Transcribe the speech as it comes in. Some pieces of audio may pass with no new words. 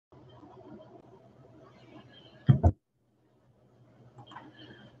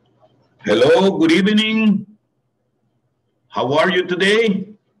Hello, good evening. How are you today?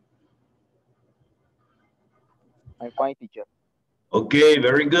 I'm fine, teacher. Okay,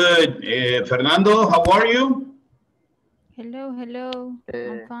 very good. Fernando, how are you? Hello, hello.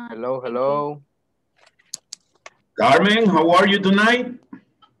 I'm fine. Hello, Thank hello. Carmen, how are you tonight?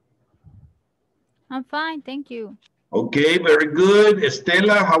 I'm fine, thank you. Okay, very good.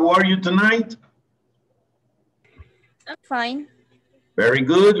 Estela, how are you tonight? I'm fine. Very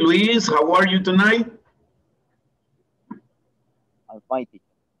good. Luis, how are you tonight? I'm fine, teacher.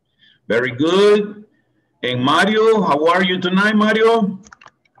 Very good. And Mario, how are you tonight, Mario?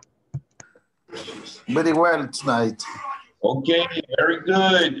 Very well tonight. Okay, very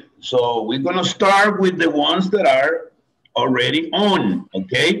good. So we're gonna start with the ones that are already on,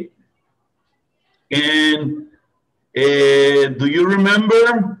 okay? And do you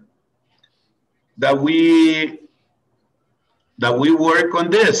remember that we work on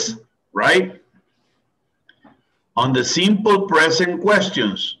this, right? On the simple present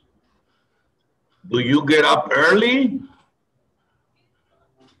questions. Do you get up early?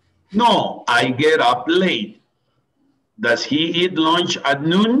 No, I get up late. Does he eat lunch at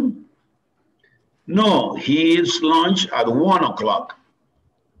noon? No, he eats lunch at 1 o'clock.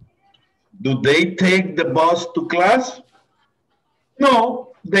 Do they take the bus to class?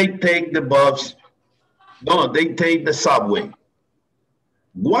 No, they take the bus. No, they take the subway.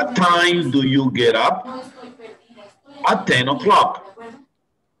 What time do you get up? At 10 o'clock.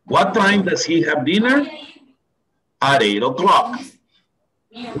 What time does he have dinner? At 8 o'clock.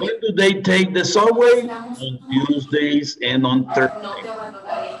 When do they take the subway? On Tuesdays and on Thursdays.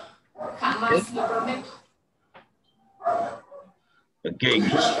 Okay,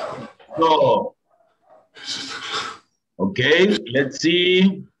 so, okay, let's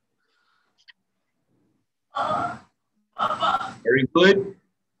see. Very good.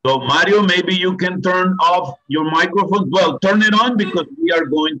 So Mario, maybe you can turn off your microphone. Well, turn it on because we are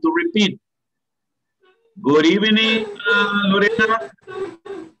going to repeat. Good evening, Lorena.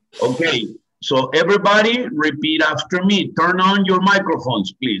 Okay, so everybody repeat after me. Turn on your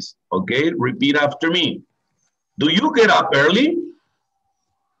microphones, please. Okay, repeat after me. Do you get up early?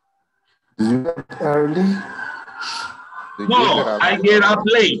 Do you get up early? No, I get up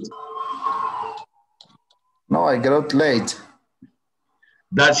late. No, I get up late.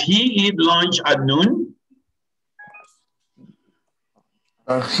 Does he eat lunch at noon?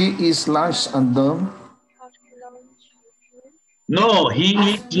 He eats lunch at noon. No, he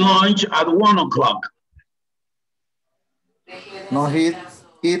eats lunch at 1 o'clock. No, he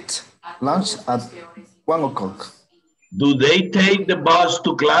eats lunch at 1 o'clock. Do they take the bus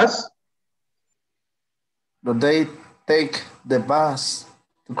to class? Do they take the bus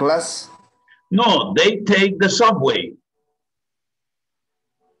to class? No, they take the subway.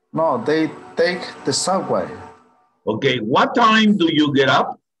 No, they take the subway. Okay, what time do you get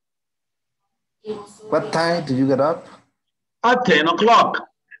up? What time do you get up? At 10 o'clock.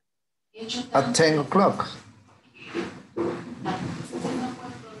 At 10 o'clock.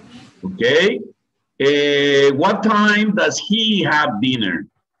 Okay. What time does he have dinner?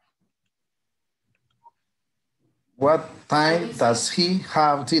 What time does he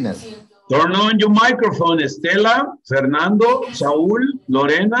have dinner? Turn on your microphone, Estela, Fernando, Saúl,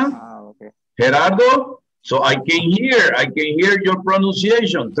 Lorena, Okay. Gerardo. So I can hear your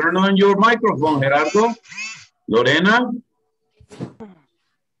pronunciation. Turn on your microphone, Gerardo, Lorena.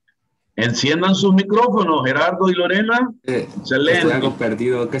 Enciendan sus micrófonos, Gerardo y Lorena. Excelente. Estoy algo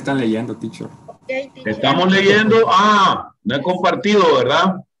perdido. ¿Qué están leyendo, teacher? Estamos leyendo. No he compartido,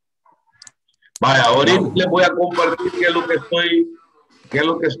 ¿verdad? Vaya, ahorita les voy a compartir qué es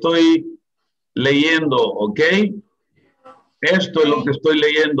lo que estoy leyendo, ¿ok? Esto es lo que estoy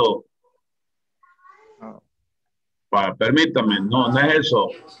leyendo. Permítame, no es eso.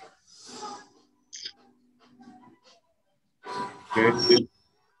 Okay.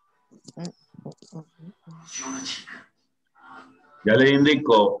 Ya le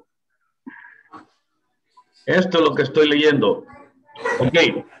indico. Esto es lo que estoy leyendo.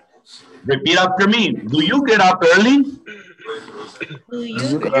 Ok. Repeat after me. Do you get up early? Do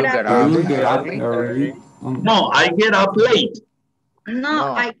you get up early? No, I get up late.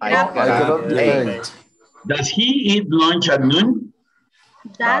 No, I I get get up up late. Does he eat lunch at noon?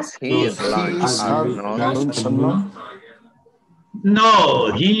 Does He he eats lunch at noon.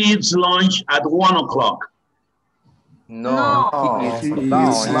 No, he eats lunch at 1 o'clock. No, He he eats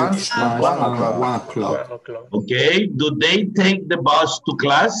eats lunch at 1 o'clock. Okay. Do they take the bus to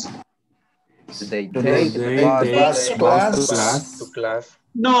class? They Do they take take the the bus to class?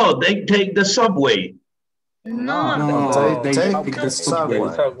 No, they take the subway. no, No, They take the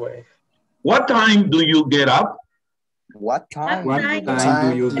subway. What time do you get up? What time? What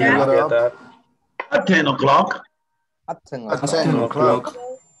time do you get up? At 10 o'clock. At 10 At o'clock. 10 o'clock.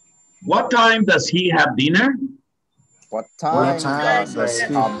 What time does he have dinner? What What time time does does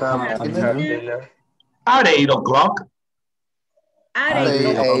he have dinner? At 8 o'clock. At At 8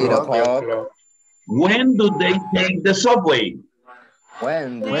 8 8 o'clock. o'clock? When do they take the subway?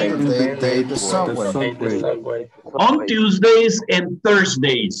 When do When do they take the subway? On Tuesdays and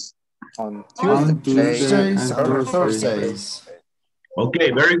Thursdays. On On Tuesday. Tuesdays and and Thursdays. Thursdays.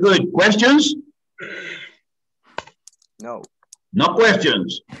 Okay, very good. Questions? No. No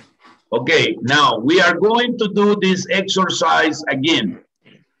questions. Okay, now we are going to do this exercise again.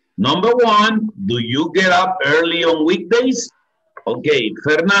 Number one, do you get up early on weekdays? Okay,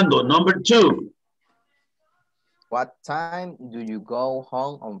 Fernando, number two. What time do you go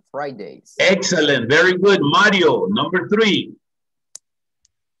home on Fridays? Excellent, very good. Mario, number three.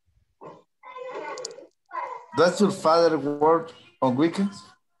 Does your father work on weekends?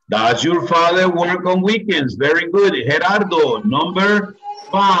 Does your father work on weekends? Very good. Gerardo, number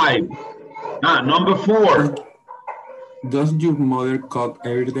five. Number four. Does your mother cook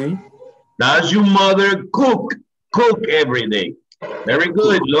every day? Does your mother cook every day? Very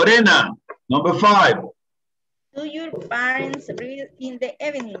good. Lorena, number five. Do your parents read in the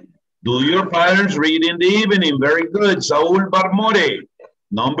evening? Do your parents read in the evening? Very good. Saul Barmore,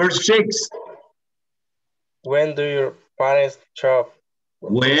 number six. When do your parents shop?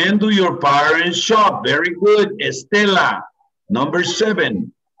 When do your parents shop? Very good. Estela, number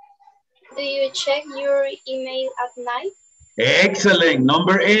seven. Do you check your email at night? Excellent.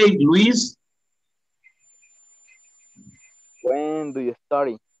 Number eight, Luis. When do you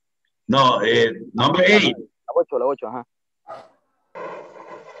study? No, number eight. La ocho, ajá.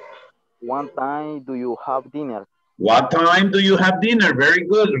 What time do you have dinner? What time do you have dinner? Very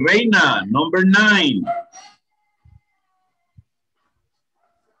good. Reina, number nine.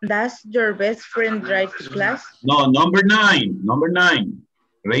 Does your best friend drive to class? No, number nine. Number nine.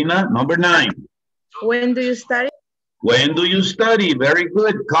 Reina, number nine. When do you study? When do you study? Very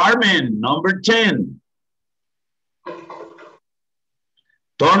good. Carmen, number 10.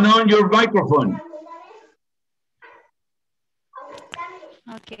 Turn on your microphone.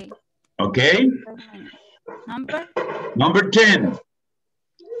 Okay. Okay. Number? Number 10.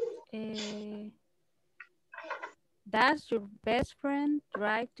 Does your best friend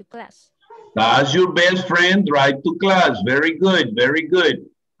drive to class? Does your best friend drive to class? Very good. Very good.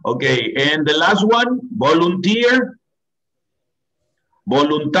 Okay. And the last one, volunteer.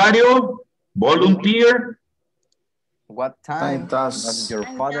 Voluntario. Volunteer. What time does your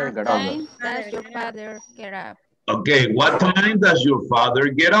father get up? Does your father get up? Okay, what time does your father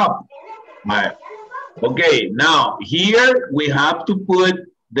get up? Right. Okay, now here we have to put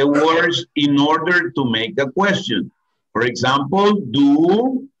the words in order to make a question. For example,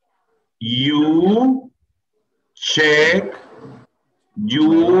 do you check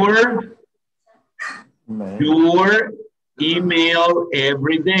your email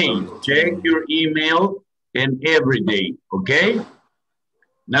every day? Check your email and every day, okay?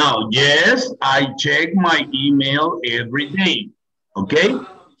 Now, yes, I check my email every day, okay?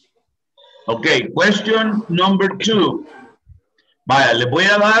 Okay, question number 2. Vaya, les voy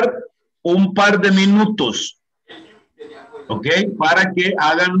a dar un par de minutos, okay, para que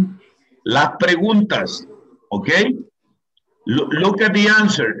hagan las preguntas, okay? Look at the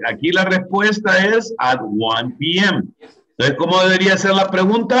answer. Aquí la respuesta es at 1 p.m. Entonces, ¿cómo debería ser la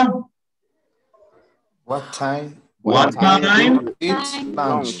pregunta? What time? What time? Do you eat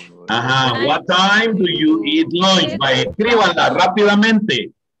lunch? Ajá. What time do you eat lunch? Vaya, escríbanla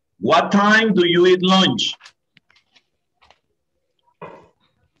rápidamente. What time do you eat lunch?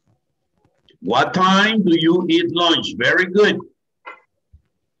 What time do you eat lunch? Very good.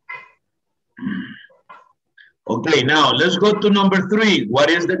 Okay, now let's go to number 3. What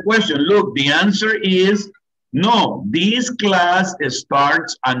is the question? Look, the answer is no. This class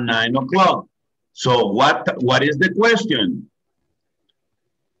starts at 9 o'clock. So what is the question?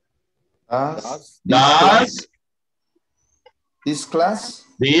 Does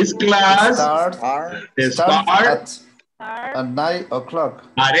this class start at 9 o'clock?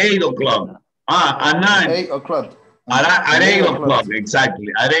 At 8 o'clock. At 9. 8 o'clock. At 8 o'clock,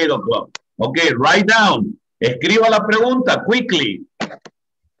 exactly. At 8 o'clock. Okay, write down. Escriba la pregunta quickly.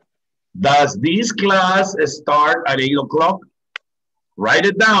 Does this class start at 8 o'clock? Write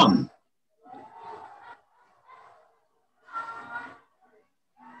it down.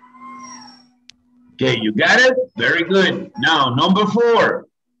 Okay, you got it? Very good. Now, number 4.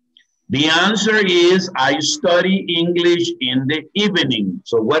 The answer is I study English in the evening.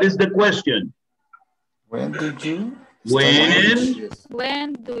 So what is the question? When do you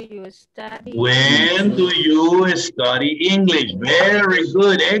When do you study? When do you study English? Very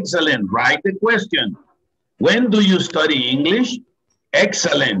good, excellent. Write the question. When do you study English?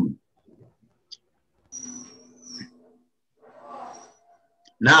 Excellent.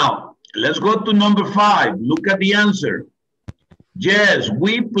 Now, let's go to number 5. Look at the answer. Yes,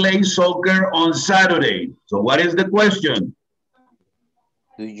 we play soccer on Saturday. So what is the question?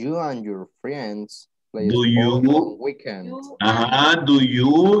 Do you and your friends play Do sport you? on weekends? Do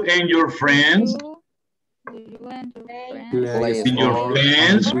you and your friends? Do you and your friends play And your sport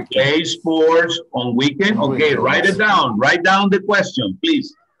friends on weekend? play sports on weekend? On Okay, weekends. write it down. Write down the question,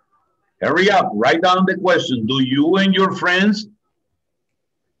 please. Hurry up. Write down the question. Do you and your friends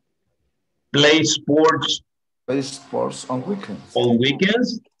play sports Play sports on weekends. on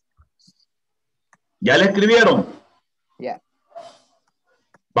weekends? ¿Ya le escribieron? Yeah.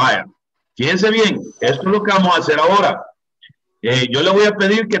 Vaya, fíjense bien. Esto es lo que vamos a hacer ahora. Yo le voy a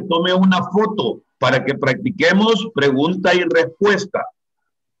pedir que tome una foto para que practiquemos pregunta y respuesta.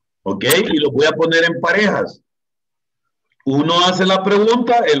 ¿Ok? Y lo voy a poner en parejas. Uno hace la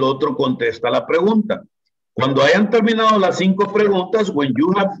pregunta, el otro contesta la pregunta. Cuando hayan terminado las 5 preguntas, when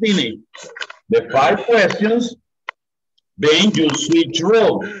you have finished the 5 questions, then you switch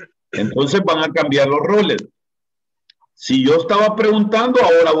roles. Entonces van a cambiar los roles. Si yo estaba preguntando,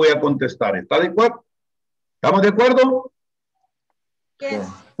 ahora voy a contestar. ¿Está de acuerdo? ¿Estamos de acuerdo? Yes.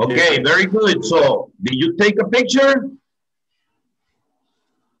 Okay, very good. So, did you take a picture?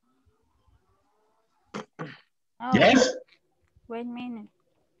 Oh, Yes? wait a minute.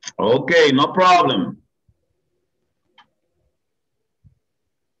 Okay, no problem.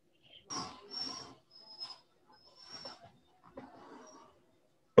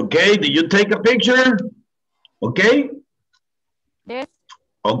 Okay, did you take a picture? Okay. Yes.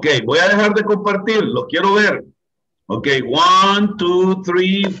 Okay, voy a dejar de compartir, lo quiero ver. Okay, 1, 2,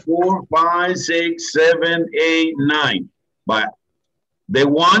 3, 4, 5, 6, 7, 8, 9. But the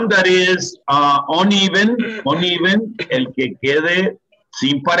one that is uneven, el que quede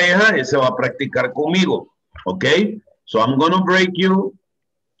sin pareja, ese va a practicar conmigo. Okay, so I'm going to break you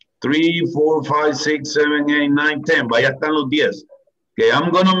 3, 4, 5, 6, 7, 8, 9, 10. Vaya están los 10. Okay, I'm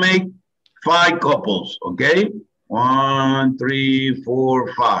going to make 5 couples. Okay, 1, 3,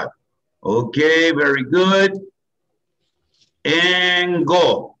 4, 5. Okay, very good. And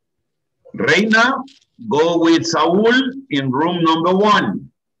go. Reina, go with Saúl in room number 1.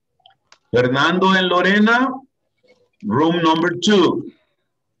 Fernando and Lorena, room number 2.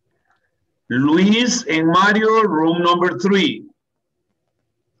 Luis and Mario, room number 3.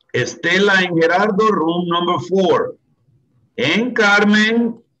 Estela and Gerardo, room number 4. And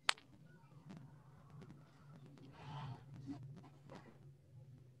Carmen,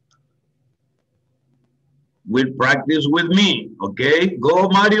 will practice with me. Okay, go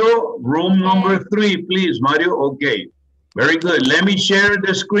Mario, room number 3, please, Mario. Okay, very good. Let me share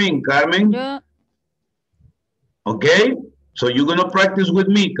the screen, Carmen. Yo, Okay, so you're gonna practice with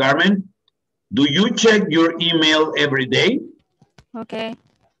me, Carmen. Do you check your email every day? okay.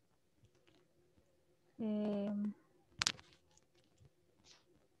 Do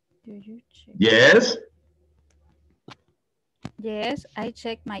you check? Yes. Yes, I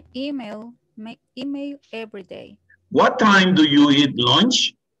check my email every day. What time do you eat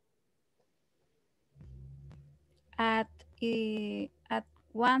lunch? At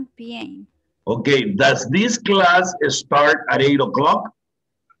 1 p.m. Okay, does this class start at 8 o'clock?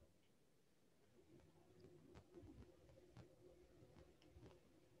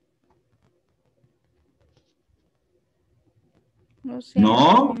 No sé,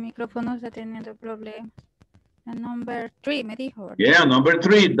 No. mi micrófono está teniendo problemas. Number 3 me dijo. Yeah, number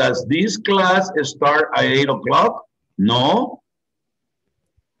 3, does this class start at 8 o'clock? No.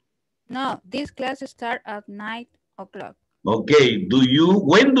 No, this class start at 9 o'clock. Okay,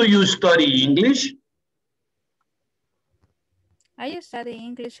 when do you study English? I study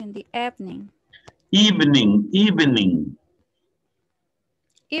English in the evening. Evening.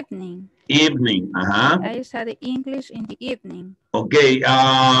 Evening, I study English in the evening. Okay,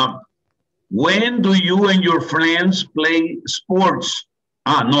 when do you and your friends play sports?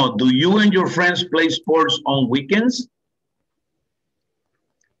 No, do you and your friends play sports on weekends?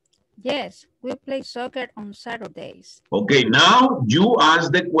 Yes, we play soccer on Saturdays. Okay, now you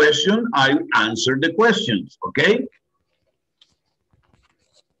ask the question, I answer the questions, okay?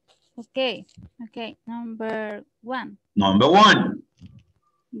 Okay, number 1. Number 1.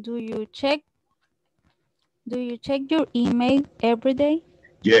 Do you check your email every day?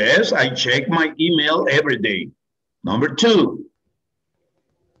 Yes, I check my email every day. Number 2.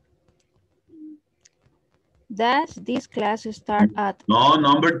 Does this class start at No,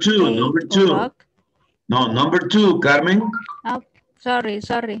 number 2. 8 Number 2. o'clock? No, number 2, Carmen. Oh, sorry. It's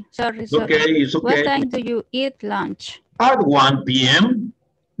okay, it's okay. What time do you eat lunch? At 1 p.m.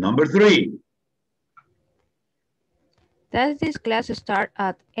 Number 3. Does this class start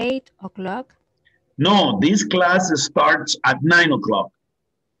at 8 o'clock? No, this class starts at 9 o'clock.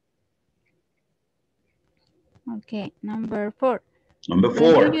 Okay, number 4. Number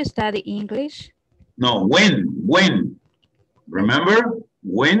When 4. do you study English? No, when. Remember?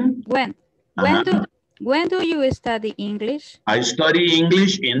 When? When do you study English? I study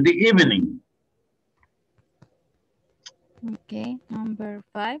English in the evening. Okay, number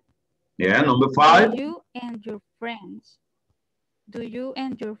 5. Yeah, number 5. Do you and your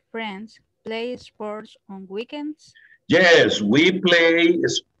friends play sports on weekends? Yes, we play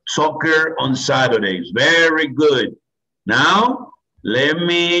soccer on Saturdays. Very good. Now, let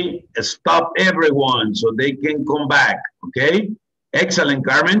me stop everyone so they can come back, okay? Excellent,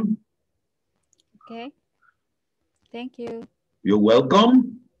 Carmen. Okay, thank you. You're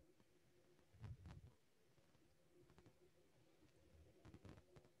welcome.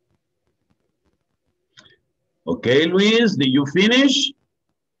 Okay, Luis, did you finish?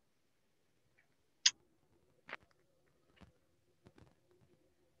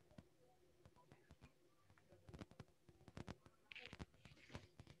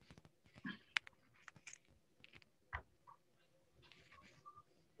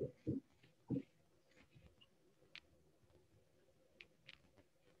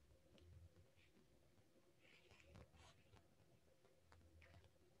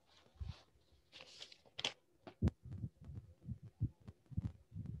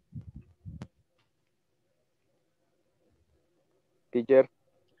 Teacher.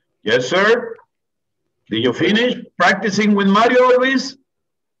 Yes, sir. Did you finish practicing with Mario, Luis?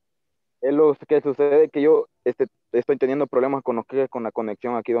 Es lo que sucede que yo estoy teniendo problemas con la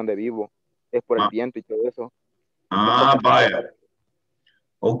conexión aquí donde vivo. Es por el viento y todo eso. Vaya.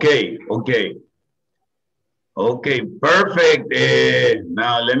 Okay, perfect.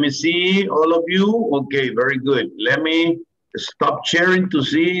 Now let me see all of you. Okay, very good. Let me stop sharing to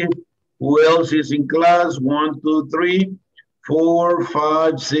see who else is in class. 1, 2, 3, 4,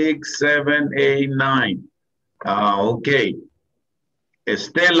 5, 6, 7, 8, 9. Okay.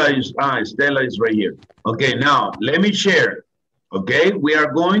 Stella is right here. Okay, now let me share. Okay, we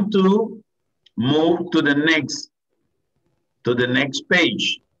are going to move to the next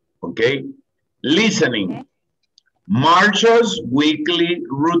page. Okay, listening. Okay. Marsha's weekly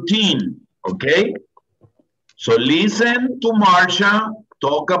routine. Okay, so listen to Marsha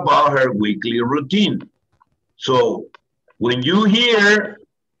talk about her weekly routine. So when you hear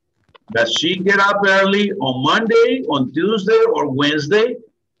that she get up early on Monday, on Tuesday, or Wednesday,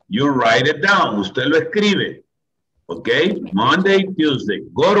 you write it down. Usted lo escribe. Okay, Monday, Tuesday.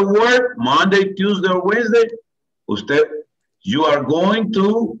 Go to work, Monday, Tuesday, or Wednesday. You are going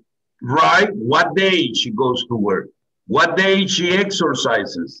to write what day she goes to work, what day she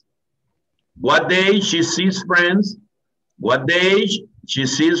exercises, what day she sees friends, what day she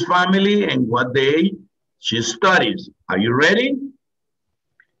sees family, and what day she studies. Are you ready?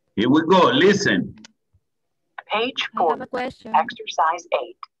 Here we go. Listen. Page 4. I have a question. Exercise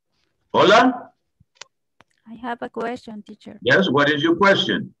 8. Hola? I have a question, teacher. Yes, what is your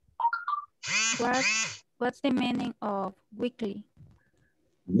question? What's the meaning of weekly?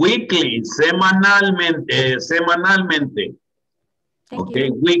 Weekly, semanalmente. Thank okay,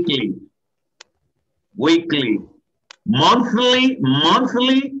 you. Weekly. Monthly,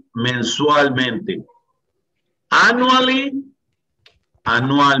 mensualmente.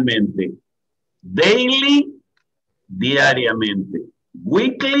 Anualmente. Daily, diariamente.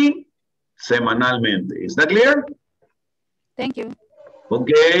 Weekly, semanalmente. Is that clear? Thank you.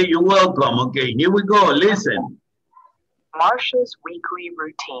 Okay, you're welcome. Okay, here we go. Listen. Marsha's weekly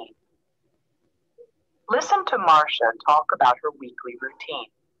routine. Listen to Marsha talk about her weekly routine.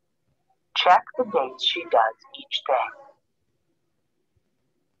 Check the dates she does each day.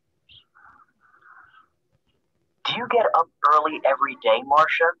 Do you get up early every day,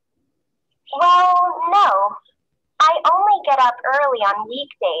 Marsha? Well, no. I only get up early on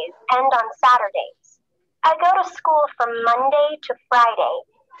weekdays and on Saturdays. I go to school from Monday to Friday,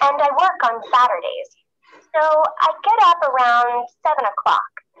 and I work on Saturdays. So I get up around 7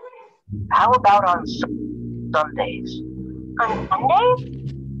 o'clock. How about on Sundays? On Sundays?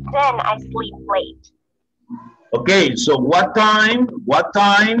 Then I sleep late. Okay, so what time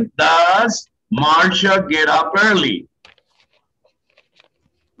does Marsha get up early?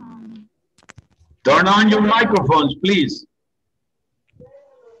 Turn on your microphones, please.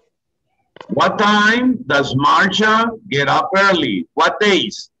 What time does Marcia get up early? What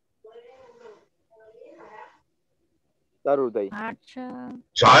days? Saturday. Marcha.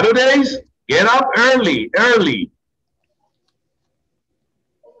 Saturdays? Get up early.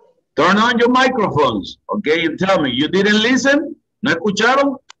 Turn on your microphones. Okay, you tell me. You didn't listen? ¿No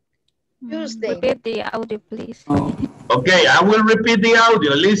escucharon? Tuesday. Repeat the audio, please. Okay, I will repeat the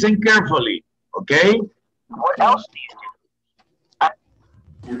audio. Listen carefully. Okay? What else do you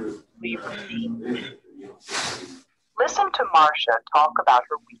do? Listen to Marcia talk about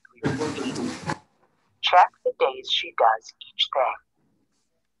her weekly routine. Check the days she does each thing.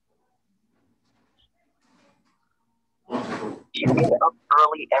 Do you get up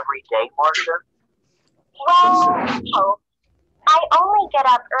early every day, Marcia? Well, no. I only get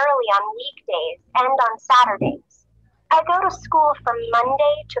up early on weekdays and on Saturdays. I go to school from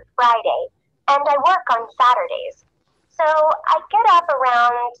Monday to Friday, and I work on Saturdays. So I get up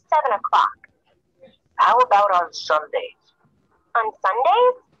around 7 o'clock. How about on Sundays? On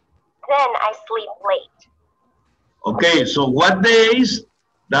Sundays? Then I sleep late. Okay, so what days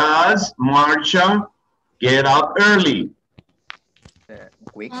does Marcia get up early?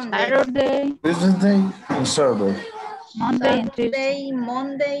 Saturday. Wednesday and Saturday. Monday and Tuesday.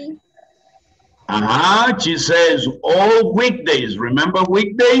 Monday. She says all weekdays. Remember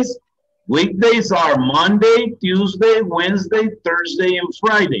weekdays? Weekdays are Monday, Tuesday, Wednesday, Thursday, and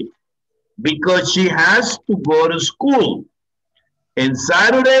Friday. Because she has to go to school. And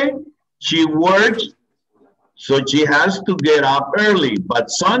Saturday, she works, so she has to get up early. But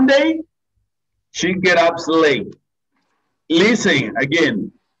Sunday, she gets up late. Listen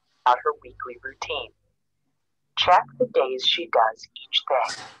again. About her weekly routine. Check the days she does each day.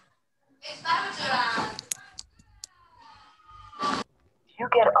 Do you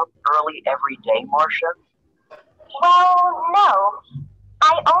get up early every day, Marcia? Well, no.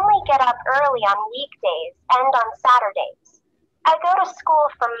 I only get up early on weekdays and on Saturdays. I go to school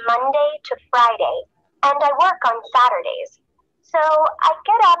from Monday to Friday, and I work on Saturdays. So I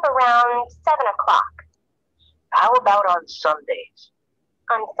get up around 7 o'clock. How about on Sundays?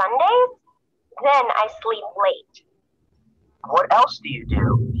 On Sundays? Then I sleep late. What else do you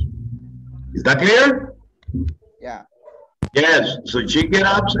do? Is that clear? Yeah. Yes, so she gets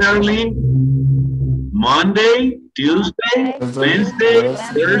up early Monday, Tuesday, Wednesday,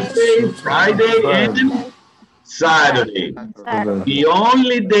 Thursday, Friday, and Saturday. The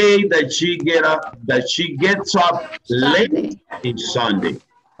only day that she gets up late is Sunday.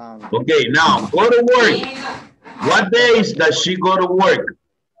 Okay, now go to work. What days does she go to work?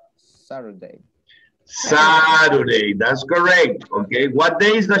 Saturday. Saturday, that's correct. Okay, what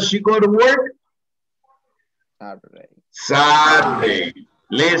days does she go to work? Saturday. Saturday.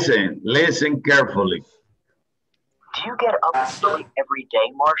 Listen carefully. Do you get up early every day,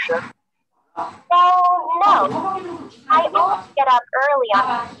 Marcia? Well, no. I only get up early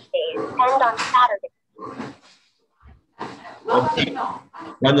on Wednesdays and on Saturdays. Okay.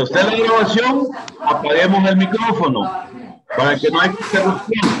 Cuando esté la grabación, apaguemos el micrófono para que no haya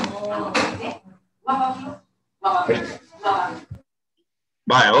interrupción.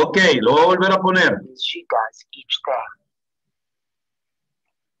 Vale, ok, lo voy a volver a poner. She does each thing.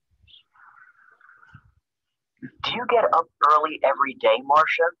 Do you get up early every day,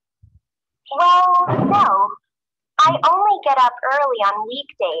 Marcia? Well, no. I only get up early on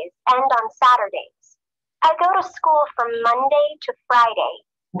weekdays and on Saturdays. I go to school from Monday to Friday,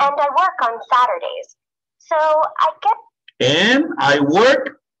 and I work on Saturdays. So I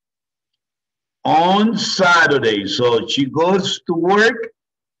work on Saturdays. So she goes to work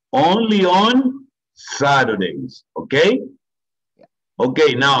only on Saturdays. Okay? Yeah.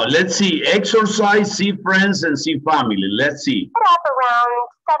 Okay, now let's see. Exercise, see friends, and see family. Let's see. Get up around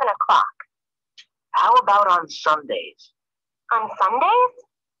 7 o'clock. How about on Sundays? On Sundays?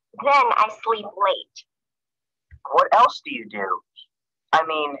 Then I sleep late. What else do you do? I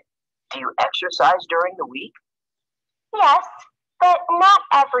mean, do you exercise during the week? Yes, but not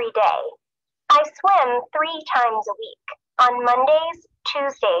every day. I swim 3 times a week, on Mondays,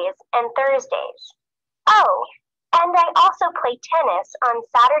 Tuesdays, and Thursdays. Oh, and I also play tennis on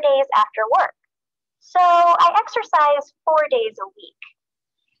Saturdays after work. So I exercise 4 days a week.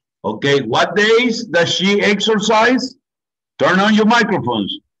 Okay, what days does she exercise? Turn on your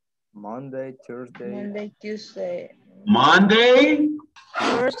microphones. Monday, Tuesday. Monday, Tuesday. Monday.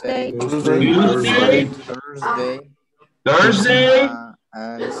 Thursday. Tuesday. Thursday.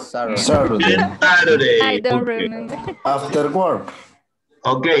 And Saturday. And Saturday. I don't remember. After work.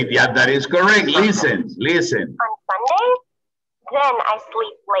 Okay, yeah, that is correct. Listen. On Sundays, then I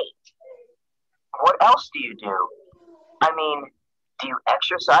sleep late. What else do you do? I mean, do you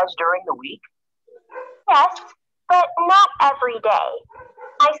exercise during the week? Yes, but not every day.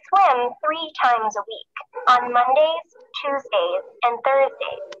 I swim 3 times a week, on Mondays, Tuesdays, and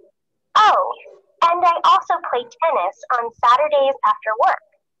Thursdays. Oh, and I also play tennis on Saturdays after work.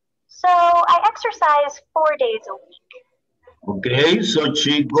 So I exercise 4 days a week. Okay, so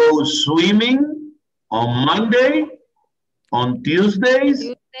she goes swimming on Monday, on Tuesdays,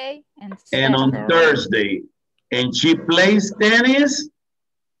 and on Thursday. And she plays tennis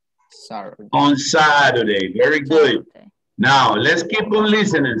on Saturday. Very good. Now, let's keep on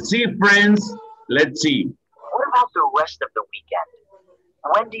listening. See, friends, let's see. What about the rest of the weekend?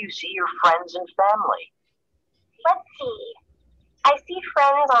 When do you see your friends and family? Let's see. I see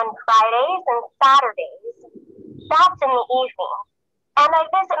friends on Fridays and Saturdays. That's in the evening. And I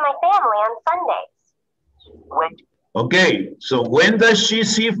visit my family on Sundays. Okay, so when does she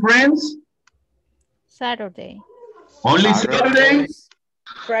see friends? Saturday. Only Saturday?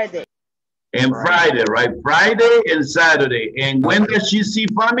 Friday. And Friday, right? Friday and Saturday. And when does she see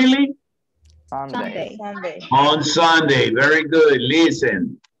family? Sunday. On Sunday. Very good.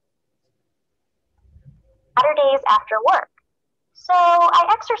 Listen. Saturdays after work. So I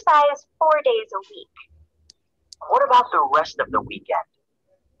exercise 4 days a week. What about the rest of the weekend?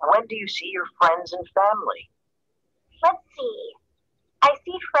 When do you see your friends and family? Let's see. I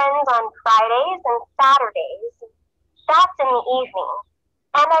see friends on Fridays and Saturdays. That's in the evening.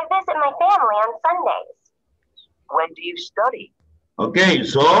 And I visit my family on Sundays. When do you study? Okay,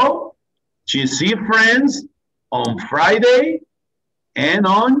 so she sees friends on Friday and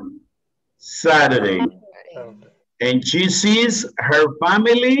on Saturday. And she sees her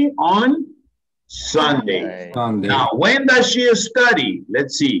family on Sunday. Now, when does she study?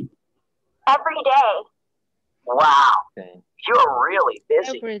 Let's see. Every day. Wow, you're really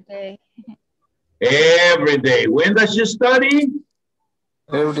busy. Every day. Every day. When does she study?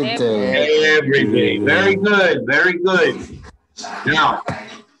 Every day. Every day. Very good. Very good. Now,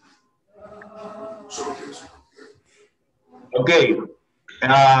 okay.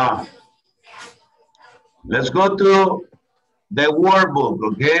 Let's go to the workbook,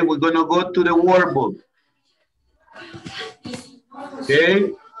 okay? We're going to go to the workbook.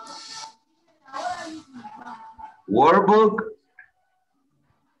 Okay? Workbook.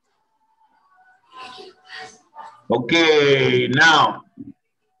 Okay, now.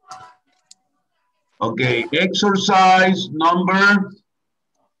 Okay, exercise number.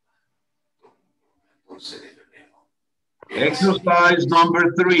 Exercise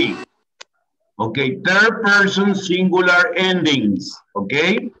number 3. Okay, third person singular endings.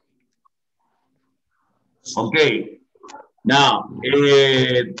 Okay. Okay. Now,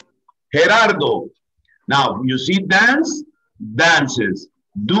 Gerardo. Now, you see dance, dances.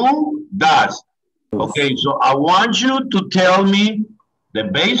 Do, does. Okay, so I want you to tell me the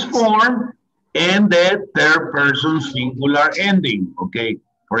base form and the third person singular ending. Okay,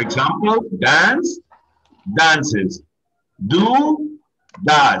 for example, dance, dances. Do,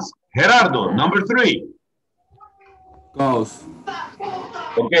 does. Gerardo, number 3. Goes.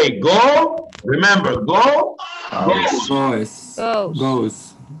 Okay, go. Remember, go. Goes.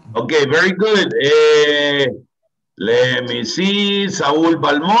 Goes. Okay, very good. Let me see. Saúl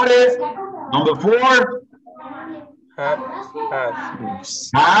Balmore, number 4. Have,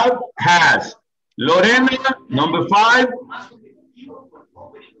 has. Lorena, number 5.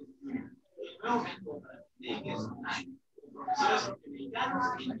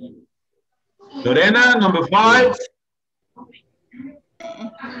 Lorena, number 5.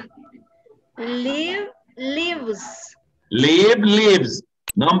 Live, lives. Live, lives.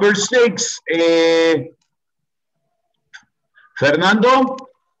 Number 6. Fernando.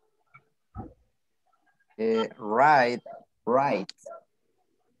 Ride, right.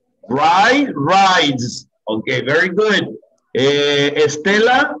 Ride, rides. Okay, very good.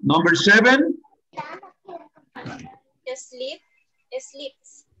 Estela, number 7. Sleep,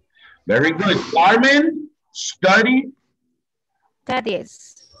 sleeps. Very good. Carmen, study.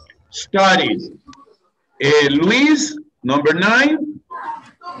 Studies. Studies. Luis, number 9.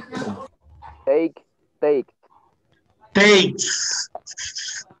 Takes.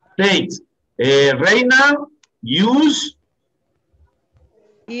 Reina, use.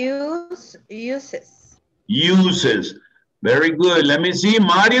 Uses. Uses. Very good. Let me see.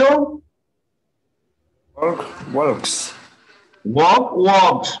 Mario. Walks.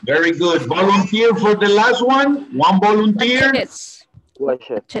 Walks. Very good. Volunteer for the last one. One volunteer.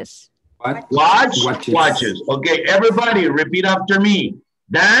 Watches. Watches. Okay, everybody repeat after me.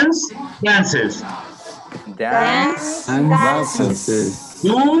 Dance, dances. Dance, and dances.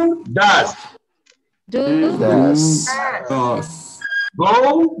 Do, does. Does.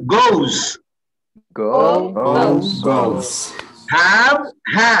 Go, goes. Goes. Have,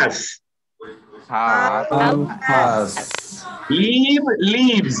 has. Has. Leave,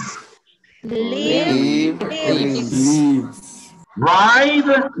 leaves. Leaves.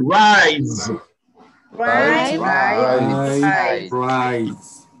 Ride, rides.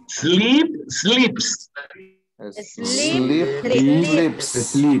 Rise. Sleep, sleeps. Sleeps.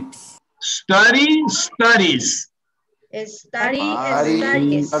 Study, studies.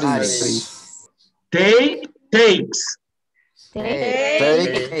 Studies. Take, takes.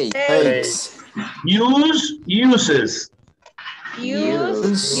 Takes. Use, uses.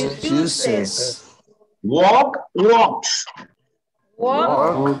 Uses. Walk, walks.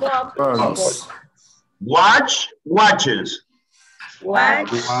 Works. Watch, watches.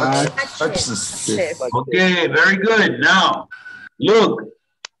 Watches. Okay, very good. Now, look,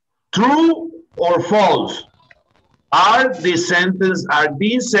 true or false? Are these sentences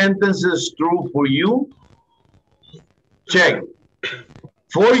true for you? Check.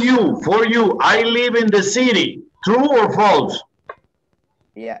 For you, I live in the city. True or false?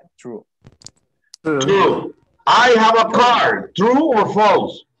 Yeah, true. True. I have a car. True or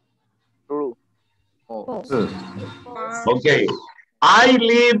false? True. Okay. I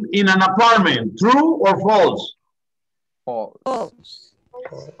live in an apartment. True or false? False.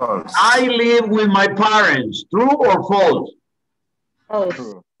 I live with my parents. True or false?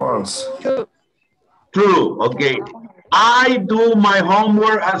 False. True. Okay. I do my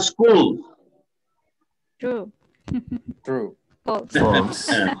homework at school. True. False.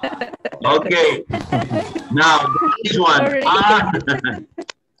 Okay. Now, this one.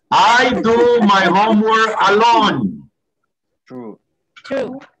 I do my homework alone. True.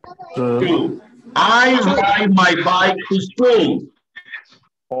 True. I ride my bike to school.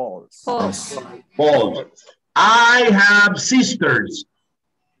 False. False. I have sisters.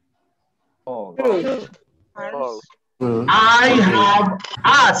 False. I have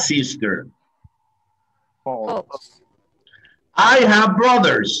a sister. False. I have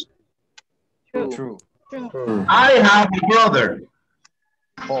brothers. True. I have a brother.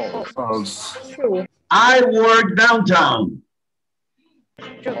 False. I work downtown.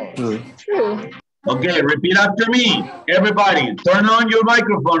 True. Okay, repeat after me. Everybody, turn on your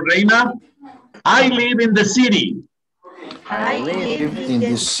microphone, Reina. I live in the city. I live in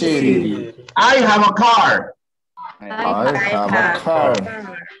the city. I have a car. I have a car.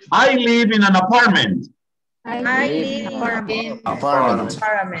 I live in an apartment. I live in Apartment.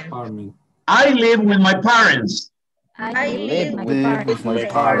 I live with my parents. I Live live with my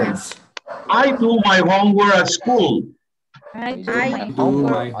parents. I do my homework at school. I Do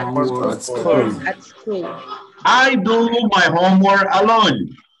my homework at school. I do my homework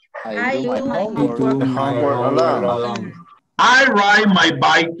alone. I do my homework alone. I ride my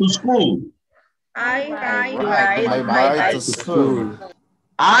bike to school. I Ride my bike to school.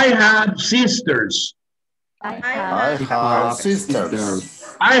 I have sisters. I have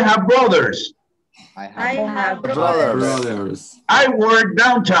sisters. I have brothers. I have Brothers. I work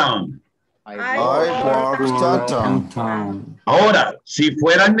downtown. I work downtown. Ahora, si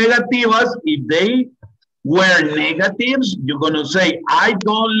fueran negativas, if they were negatives, you're going to say, I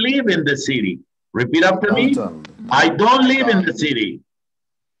don't live in the city. Repeat after me. I don't live in the city.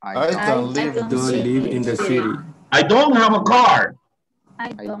 I don't live in the city. I don't have a car. I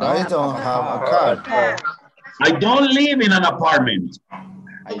don't have a car. I don't live in an apartment.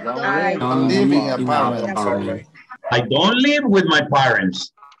 I don't live in an apartment. I don't live with my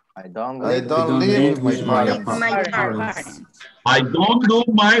parents. I don't live with my parents. I don't do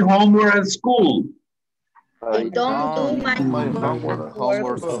my homework at school. I don't do my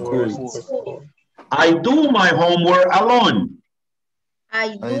homework at school. I do my homework alone. I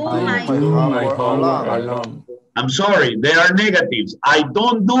do my homework alone. I'm sorry, they are negatives. I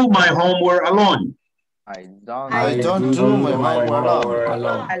don't do my homework alone. I don't do my homework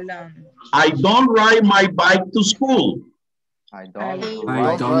alone. I don't ride my bike to school. I don't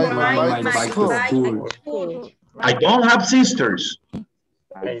ride my bike to school. I don't have sisters.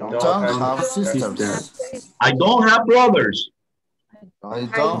 I Don't have sisters. I don't have brothers. I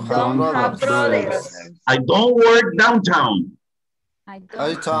don't have brothers. I don't work downtown. I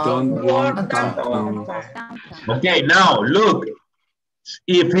don't work downtown. Okay, now look.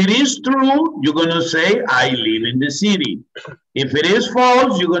 If it is true, you're going to say, I live in the city. If it is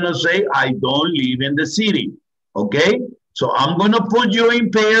false, you're going to say, I don't live in the city. Okay? So I'm going to put you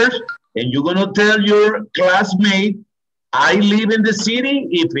in pairs and you're going to tell your classmate, I live in the city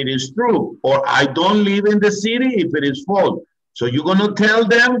if it is true, or I don't live in the city if it is false. So you're going to tell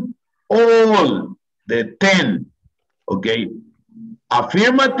them all the 10. Okay.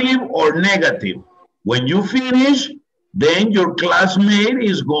 Affirmative or negative. When you finish, then your classmate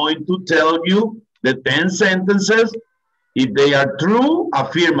is going to tell you the 10 sentences. If they are true,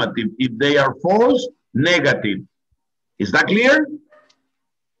 affirmative. If they are false, negative. Is that clear?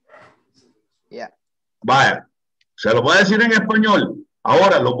 Yeah. Vaya, se lo voy a decir en español.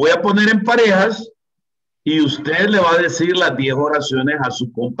 Ahora lo voy a poner en parejas y usted le va a decir las 10 oraciones a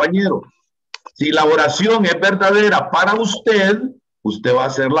su compañero. Si la oración es verdadera para usted, usted va a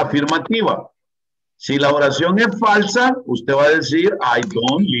hacer la afirmativa. Si la oración es falsa, usted va a decir, I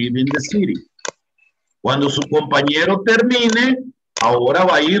don't live in the city. Cuando su compañero termine, ahora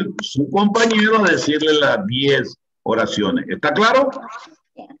va a ir su compañero a decirle las 10 oraciones. ¿Está claro?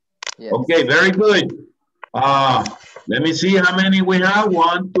 Yes. Okay, very good. Let me see how many we have.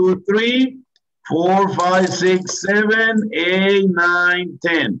 1, 2, 3, 4, 5, 6, 7, 8, 9,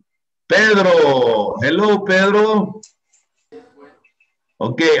 10. Pedro. Hello, Pedro.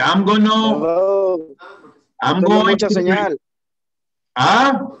 Okay, I'm going mucha to... señal.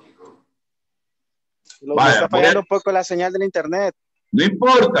 ¿Ah? Está fallando un poco la señal del internet. No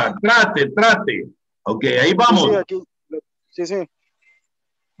importa, trate. Ok, ahí vamos. Sí, aquí. Sí.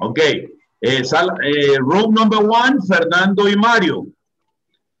 Ok, room number 1, Fernando y Mario.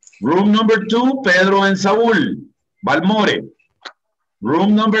 Room number 2, Pedro and Saúl, Balmore.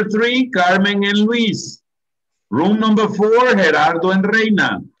 Room number 3, Carmen and Luis. Room number 4, Gerardo and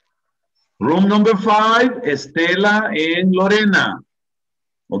Reina. Room number 5, Estela and Lorena.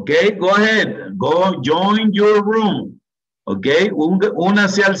 Okay, go ahead. Go join your room. Okay,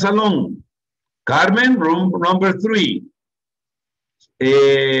 únase al salón. Carmen, room number 3.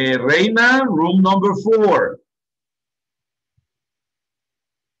 Reina, room number 4.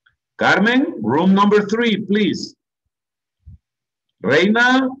 Carmen, room number 3, please.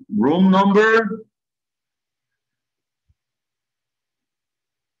 Reina, room number...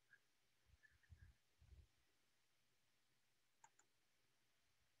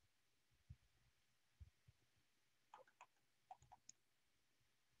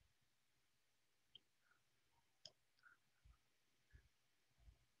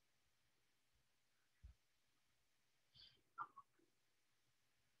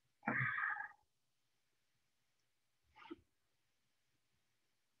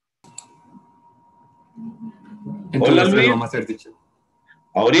 Hola, Luis. Vamos a hacer, teacher.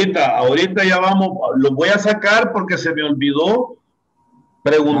 Ahorita ya vamos, los voy a sacar porque se me olvidó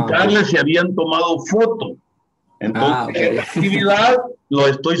preguntarle si habían tomado foto. Entonces, esta actividad lo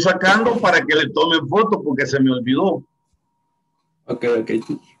estoy sacando para que le tomen foto porque se me olvidó. Ok,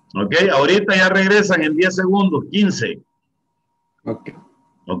 ahorita ya regresan en 10 segundos, 15.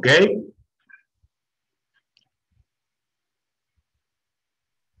 Ok.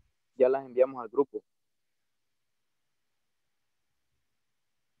 Ya las enviamos al grupo.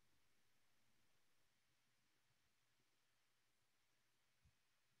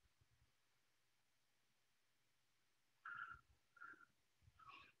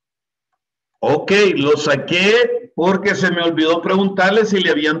 Ok, lo saqué porque se me olvidó preguntarle si le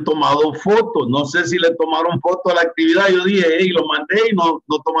habían tomado fotos. No sé si le tomaron foto a la actividad. Yo dije, hey, lo mandé y no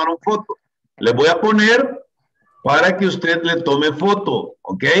tomaron foto. Le voy a poner para que usted le tome foto,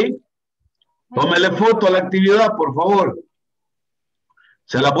 ¿ok? Tómele foto a la actividad, por favor.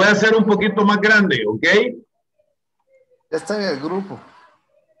 Se la voy a hacer un poquito más grande, ¿ok? Ya está en el grupo.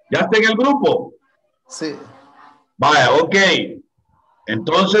 ¿Ya está en el grupo? Sí. Vaya, ok.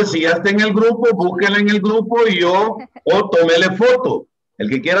 Entonces, si ya está en el grupo, búsquela en el grupo y yo, tómele foto. El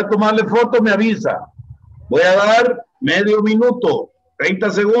que quiera tomarle foto me avisa. Voy a dar medio minuto,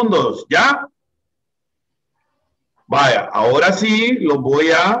 30 segundos, ¿ya? Vaya, ahora sí los voy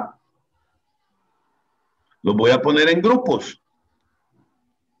a poner en grupos.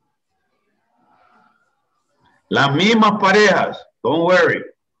 Las mismas parejas, don't worry.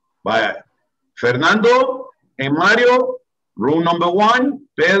 Vaya, Fernando and Mario, room number 1.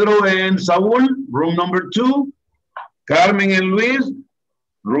 Pedro and Saúl, room number 2. Carmen and Luis,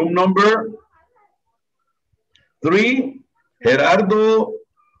 room number 3. Gerardo,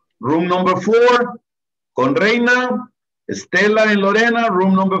 room number 4. Con Reina, Estela and Lorena,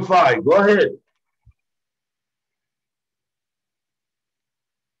 room number 5. Go ahead.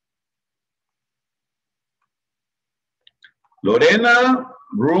 Lorena,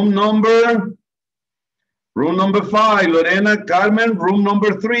 room number 5. Lorena, Carmen, room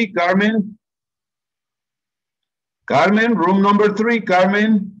number 3. Carmen, room number 3.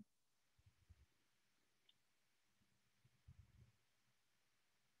 Carmen.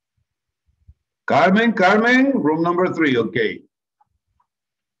 Carmen, room number 3. Okay.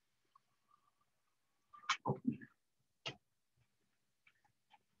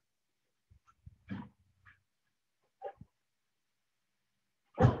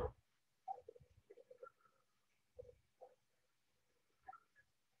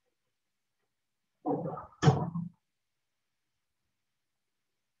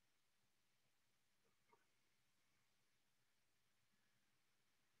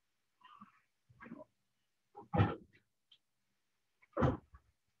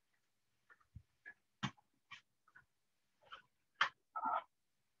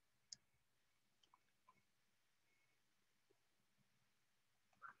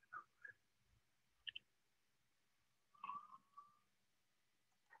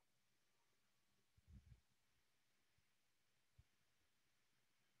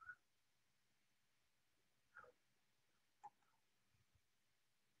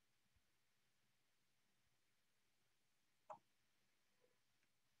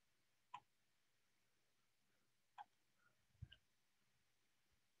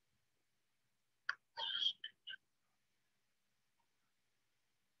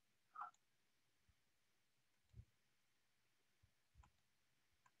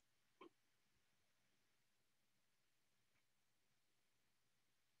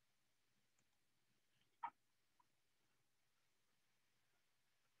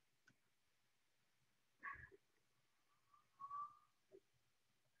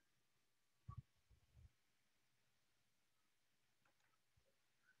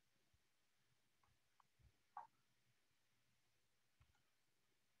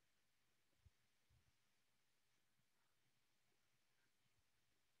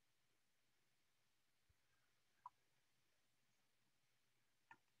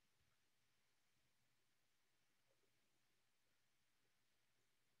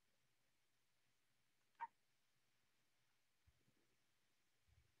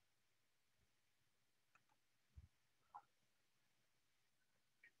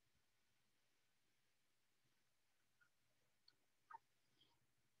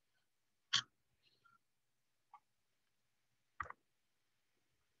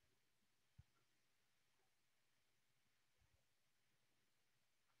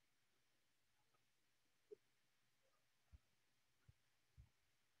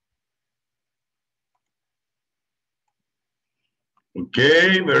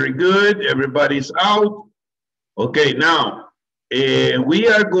 Okay, very good. Everybody's out. Okay, now we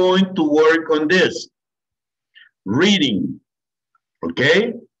are going to work on this. Reading.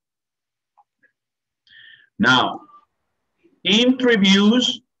 Okay? Now,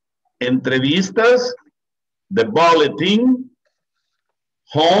 interviews, entrevistas, the bulletin,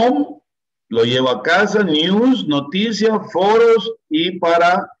 home, lo llevo a casa, news, noticias, foros y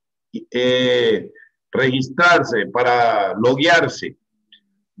para registrarse, para loguearse.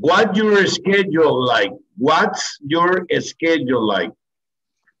 What's your schedule like? What's your schedule like?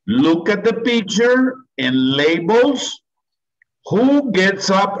 Look at the picture and labels. Who gets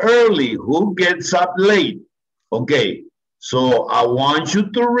up early? Who gets up late? Okay, so I want you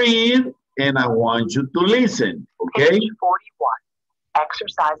to read and I want you to listen, okay? Page 41,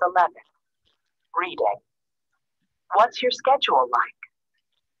 exercise 11, reading. What's your schedule like?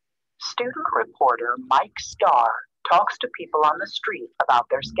 Student reporter Mike Starr talks to people on the street about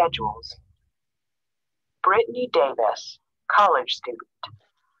their schedules. Brittany Davis, college student.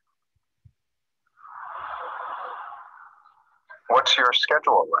 What's your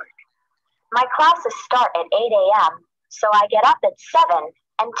schedule like? My classes start at 8 a.m., so I get up at 7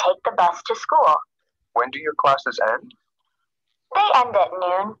 and take the bus to school. When do your classes end? They end at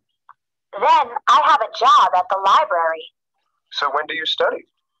noon. Then I have a job at the library. So when do you study?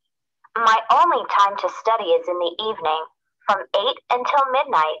 My only time to study is in the evening, from 8 until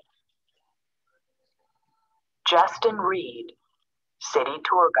midnight. Justin Reed, city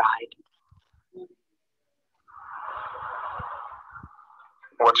tour guide.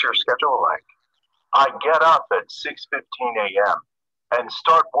 What's your schedule like? I get up at 6:15 a.m. and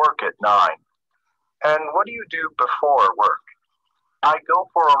start work at 9. And what do you do before work? I go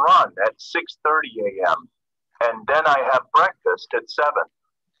for a run at 6:30 a.m. and then I have breakfast at 7.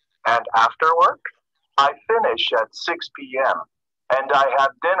 And after work, I finish at 6 p.m. and I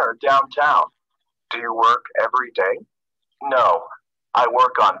have dinner downtown. Do you work every day? No, I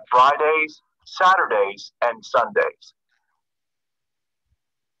work on Fridays, Saturdays, and Sundays.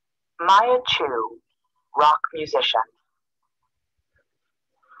 Maya Chu, rock musician.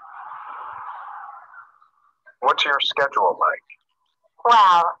 What's your schedule like?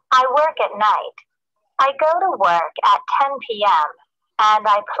 Well, I work at night. I go to work at 10 p.m. and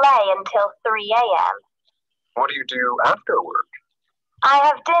I play until 3 a.m. What do you do after work? I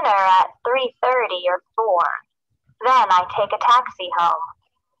have dinner at 3:30 or 4. Then I take a taxi home.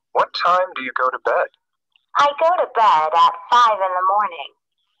 What time do you go to bed? I go to bed at 5 in the morning.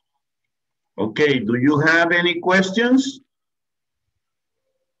 Okay, do you have any questions?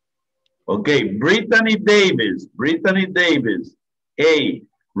 Okay, Brittany Davis. A,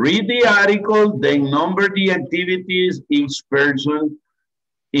 read the article, then number the activities in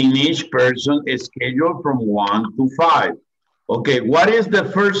each person is scheduled from 1 to 5. Okay, what is the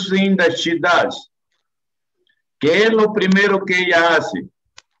first thing that she does? ¿Qué es lo primero que ella hace?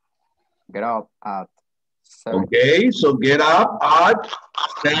 Get up at 7. Okay, so get up at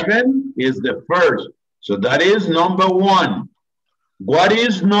 7 is the first. So that is number 1. What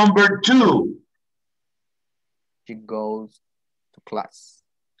is number 2? She goes to class.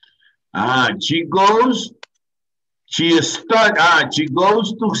 She goes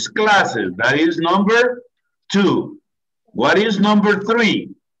to classes. That is number 2. What is number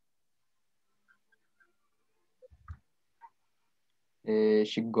 3?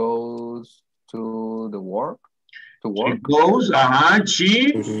 She goes to the work. She goes,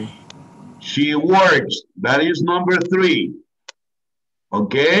 she works. That is number 3.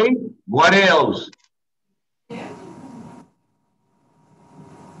 Okay, what else?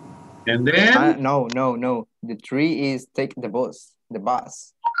 And then? No. The 3 is take the bus.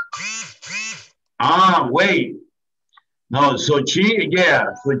 Wait. No, so she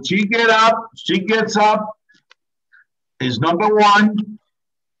gets up is number 1.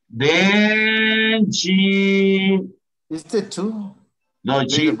 Then she... Is the 2? No,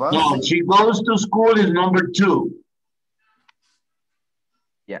 she goes to school is number 2.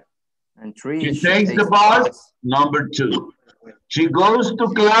 Yeah. And 3 she takes the bus, number 2. She goes to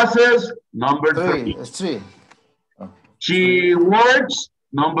classes, number 3. It's 3. She works,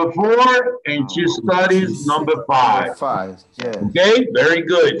 number 4, and she studies, number 5. 5, yeah. Okay, very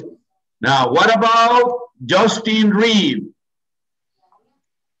good. Now, what about Justin Reed?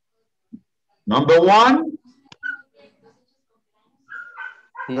 Number 1?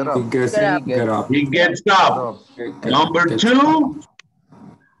 He gets up. Number 2?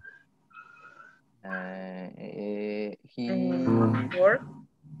 He work.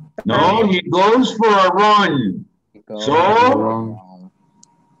 No, he goes for a run. So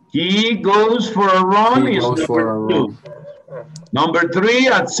he goes for a run is number 2. Number 3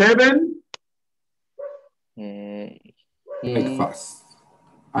 at 7. Breakfast.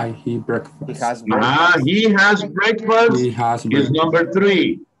 He breakfast. He has breakfast. He has breakfast. He has Is breakfast. number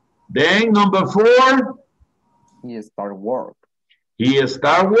 3. Then number 4. He start work. He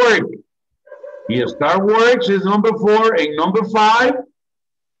start work. He start works is number 4. And number 5.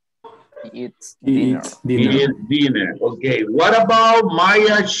 He eats He dinner. eats dinner. He eats dinner. Okay. What about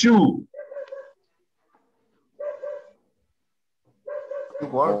Maya Shu?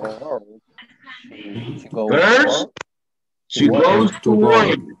 Work. She goes First, work. she Work. goes to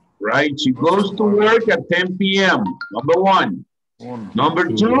work, right? She goes to work at 10 p.m. Number 1. Number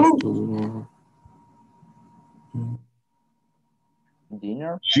 2,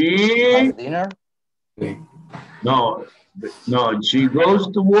 Dinner. she Has dinner. no, she goes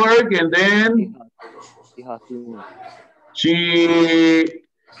to work and then He has dinner. she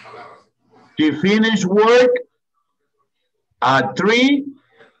finished work at 3,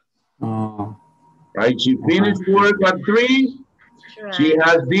 right? She finished work at 3. She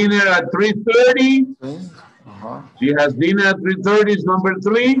has dinner at 3:30. She has dinner at 3:30 is number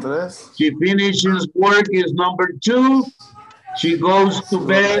 3. She finishes work is number 2. She goes to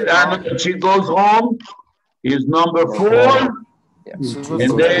bed and she goes home is number 4.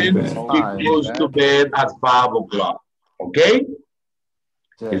 And then she goes to bed at 5 o'clock. Okay?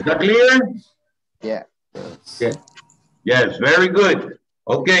 Is that clear? Yeah. Yes, very good.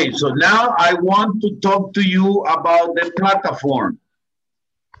 Okay, so now I want to talk to you about the platform.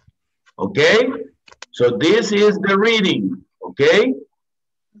 Okay? So this is the reading, okay?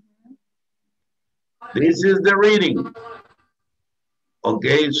 This is the reading.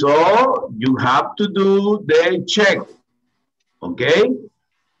 Okay, so you have to do the check. Okay?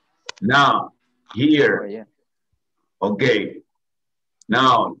 Now, here. Okay.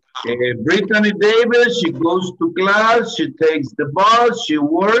 Now, Brittany Davis, she goes to class, she takes the bus, she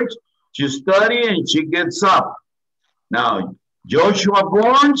works, she studies, and she gets up. Now, Joshua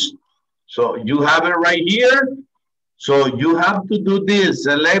Burns, so you have it right here. So you have to do this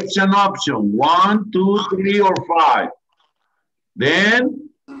selection option, 1, 2, 3, or 5. Then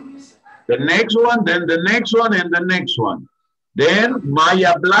the next one, then the next one, and the next one. Then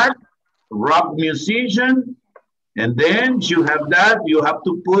Maya Black, rock musician. And then you have that, you have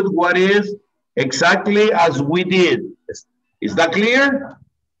to put what is exactly as we did. Is that clear?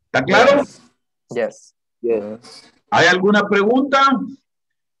 ¿Está claro? Yes. Yes. ¿Hay alguna pregunta?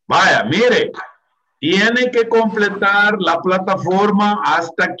 Vaya, mire, tiene que completar la plataforma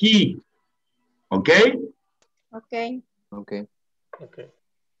hasta aquí. ¿Ok? Ok. Okay.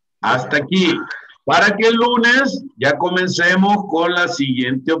 Hasta aquí. Para que el lunes ya comencemos con la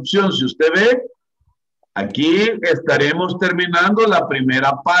siguiente opción. Si usted ve, aquí estaremos terminando la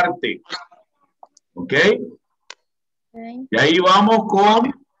primera parte. ¿Ok? Y ahí vamos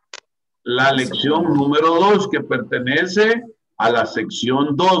con la lección número 2 que pertenece a la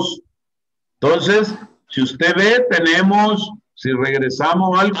sección 2. Entonces, si usted ve, tenemos, si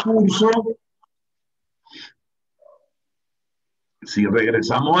regresamos al curso,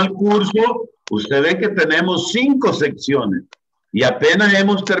 usted ve que tenemos 5 secciones y apenas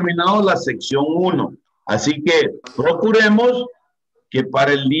hemos terminado la sección 1. Así que procuremos que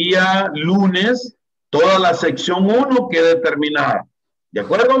para el día lunes toda la sección 1 quede terminada. ¿De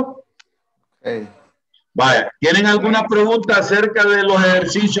acuerdo? Vaya, ¿tienen alguna pregunta acerca de los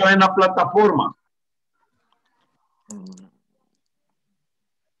ejercicios en la plataforma?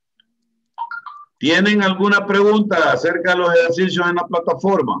 ¿Tienen alguna pregunta acerca de los ejercicios en la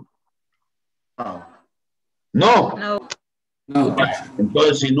plataforma? No. No.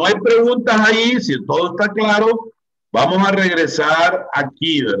 Entonces, si no hay preguntas ahí, si todo está claro, vamos a regresar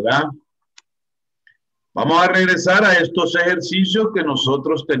aquí, ¿verdad? Vamos a regresar a estos ejercicios que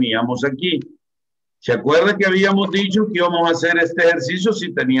nosotros teníamos aquí. ¿Se acuerda que habíamos dicho que íbamos a hacer este ejercicio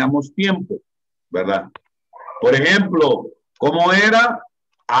si teníamos tiempo? ¿Verdad? Por ejemplo, ¿cómo era?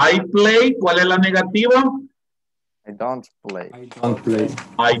 I play, ¿cuál es la negativa? I don't play. I don't play.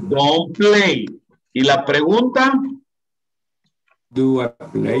 I don't play. ¿Y la pregunta? Do I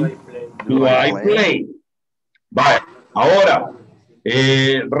play? Do I play? Vale, ahora,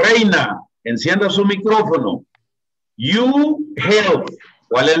 Reina, encienda su micrófono. You help.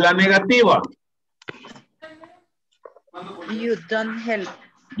 ¿Cuál es la negativa? You don't help.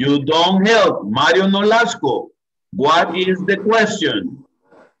 You don't help. Mario Nolasco, what is the question?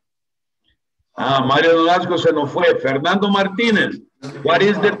 Mario Nolasco se nos fue. Fernando Martínez, what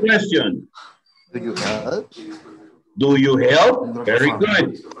is the question? Do you help? Do you help? Very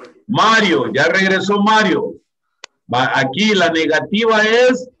good. Mario, ya regresó Mario. Aquí la negativa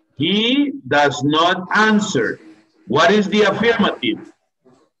es he does not answer. What is the affirmative?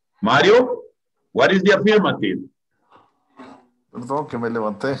 Mario, what is the affirmative? Perdón que me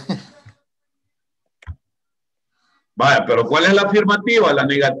levanté. Vaya, pero ¿cuál es la afirmativa? La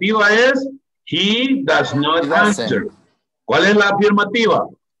negativa es he does not answer. ¿Cuál es la afirmativa?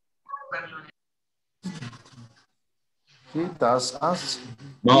 He does answer.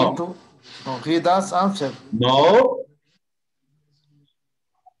 No. He does answer. No.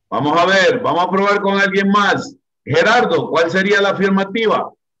 Vamos a ver, vamos a probar con alguien más. Gerardo, ¿cuál sería la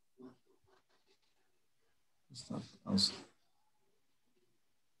afirmativa?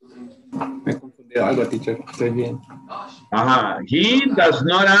 Me confundí algo, teacher. Estoy bien. Ajá. He does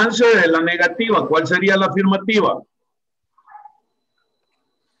not answer es la negativa. ¿Cuál sería la afirmativa?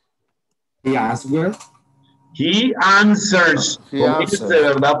 He answers. He answers. He answers. De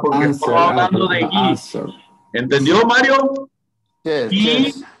verdad, porque estamos hablando de he. ¿Entendió, Mario?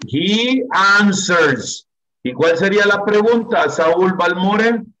 Yes, He answers. ¿Y cuál sería la pregunta, Saúl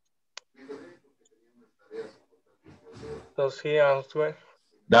Balmore? Does he answer?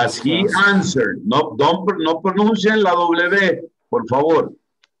 Does he answer? No, no pronuncien la W, por favor.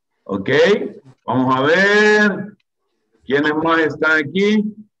 Ok, vamos a ver. ¿Quiénes más están aquí?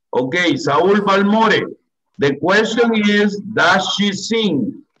 Ok, Saúl Balmore. The question is, does she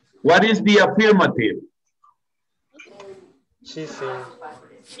sing? What is the affirmative? She sings.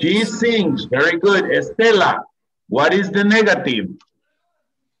 She sings. Very good. Estela, what is the negative?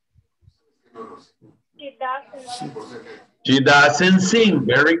 She doesn't. She doesn't sing.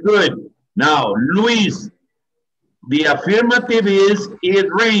 Very good. Now, Luis, the affirmative is it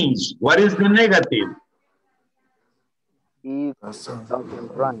rains. What is the negative? It doesn't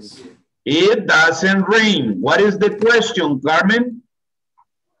rain. It doesn't rain. What is the question, Carmen?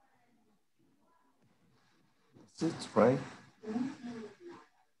 it's right.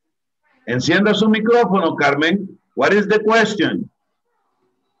 Encienda su micrófono, Carmen. What is the question?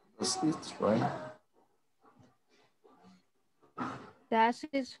 It's right. Does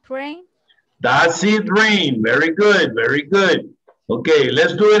it rain? Does it rain? Very good, very good. Okay,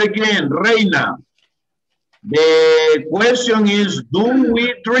 let's do it again. Reina, the question is, do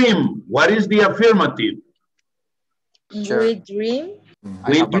we dream? What is the affirmative? Sure. We dream.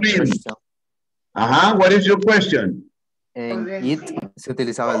 We dream. Ajá, what is your question? En it se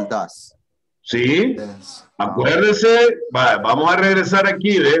utilizaba el does. Sí, Yes. acuérdese, vamos a regresar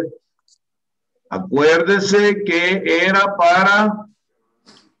aquí, ¿ve? Acuérdese que era para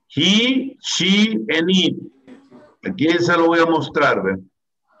he, she, and it. Aquí se lo voy a mostrar, ¿ve?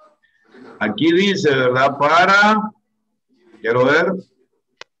 Aquí dice, ¿verdad? Para, quiero ver.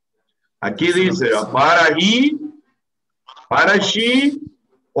 Aquí dice, ¿verdad? Para he, para she,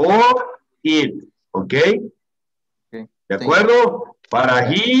 o it. ¿Ok? ¿De acuerdo? Para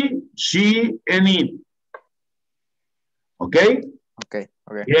he, she, and it. ¿Ok? Okay.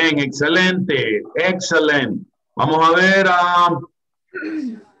 Bien, excelente, excelente. Vamos a ver a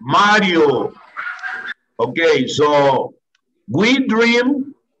Mario. Okay, so we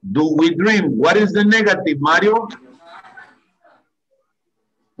dream. Do we dream? What is the negative, Mario?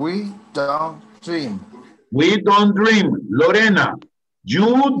 We don't dream. We don't dream. Lorena,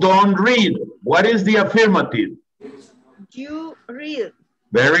 you don't read. What is the affirmative? You read.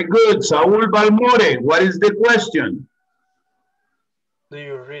 Very good. Saúl Balmore, what is the question? Do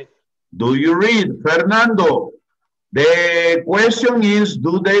you read? Do you read? Fernando, the question is,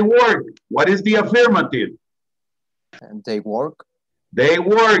 do they work? What is the affirmative? They work. They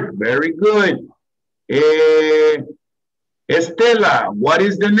work. Very good. Estela, what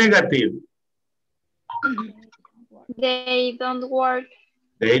is the negative? They don't work.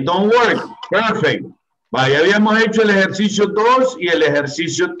 They don't work. Perfect. Vaya, habíamos hecho el ejercicio 2 y el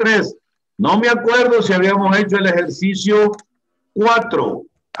ejercicio 3. No me acuerdo si habíamos hecho el ejercicio 4.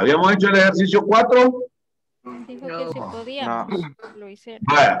 ¿Habíamos hecho el ejercicio 4? Dijo que si podíamos, lo hicieron.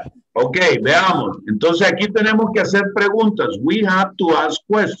 Vaya, ok, veamos. Entonces aquí tenemos que hacer preguntas. We have to ask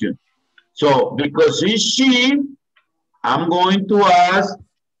questions. So, because it's she, I'm going to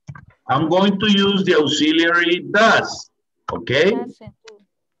use the auxiliary does. Okay?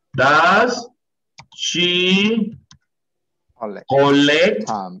 Does she collect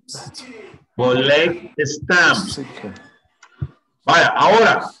stamps? Vaya,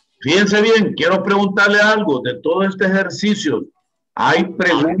 ahora, fíjense bien, quiero preguntarle algo de todo este ejercicio. ¿Hay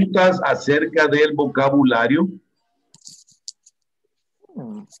preguntas acerca del vocabulario?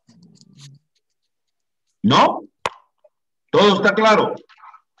 ¿No? ¿Todo está claro?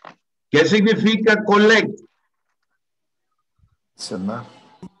 ¿Qué significa collect?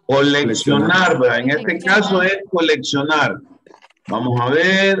 Coleccionar, ¿verdad? En este caso es coleccionar. Vamos a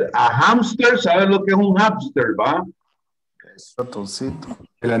ver, a hamster, ¿sabes lo que es un hamster, va? Ratoncito.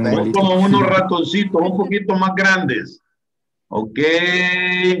 El Son animalito. como unos ratoncitos un poquito más grandes. Ok.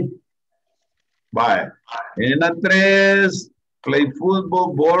 Bye. En la 3, play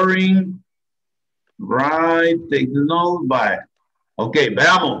football, boring. Right, take note, bye. Ok,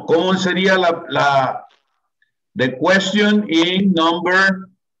 veamos, ¿cómo sería the question in number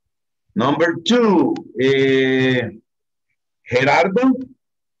 2? Gerardo?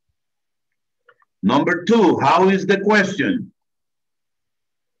 Number 2, how is the question?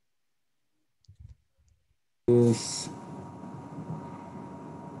 Is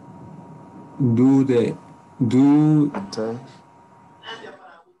do they Do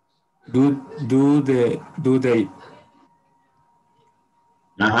they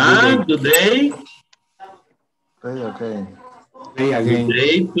play again? play again? Do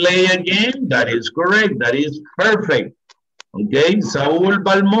they play again? That is correct. That is perfect. Okay, Saúl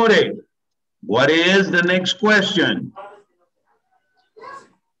Balmore. What is the next question?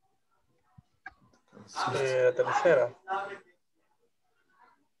 La tercera.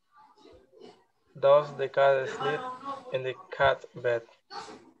 Does the cat sleep in the cat bed?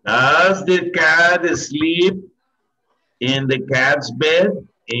 Does the cat sleep in the cat's bed?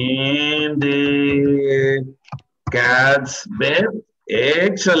 In the cat's bed?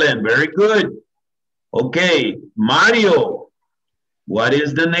 Excellent, very good. Okay, Mario, what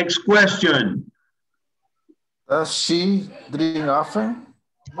is the next question? Does she drink often?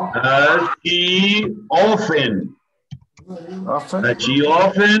 Does she often? Does she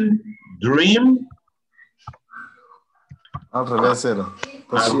often dream? Al revés era.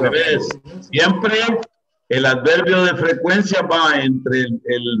 Does Al she revés. Siempre el adverbio de frecuencia va entre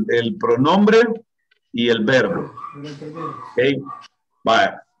el pronombre y el verbo. Okay.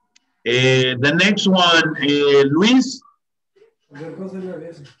 Bye. The next one, Luis. Does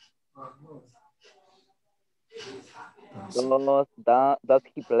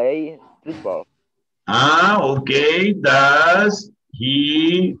he play football? Okay. Does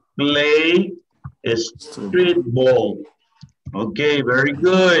he play street ball? Okay, very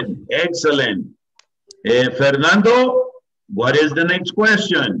good. Excellent. Fernando, what is the next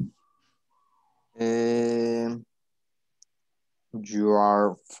question? You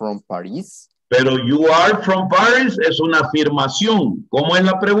are from Paris? Pero you are from Paris es una afirmación. ¿Cómo es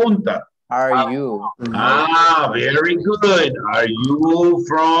la pregunta? Are you? Very good. Are you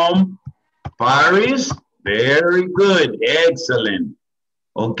from Paris? Very good. Excellent.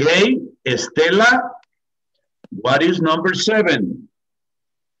 Okay. Estela, what is number 7?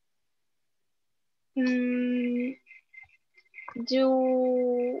 Do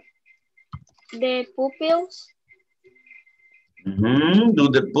the pupils Do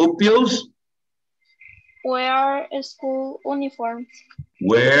the pupils wear school uniforms?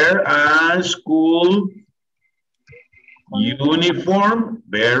 wear a school uniform?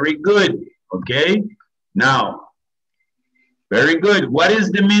 Very good. Okay. Now, very good. What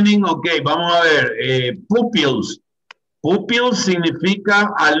is the meaning? Okay, vamos a ver. Pupils. Pupils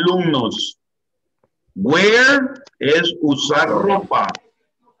significa alumnos. Wear es usar ropa.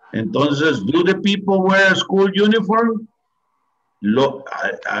 Entonces, do the people wear a school uniform?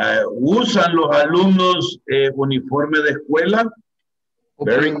 ¿Usan los alumnos uniforme de escuela?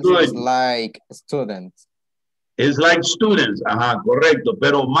 Very good. It's like students. It's like students. Ajá, correcto.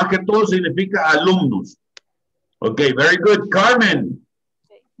 Pero más que todo significa alumnos. Okay, very good. Carmen,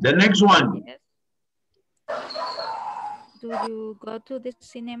 the next one. Yes. Do you go to the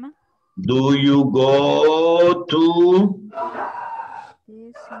cinema? Do you go to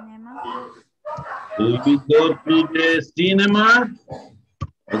The cinema? Do you go to the cinema?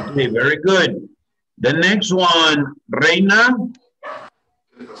 Okay, very good. The next one, Reina.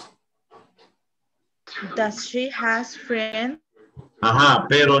 Does she has friends? Ajá,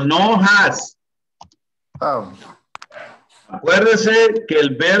 pero no has. Oh. Acuérdese que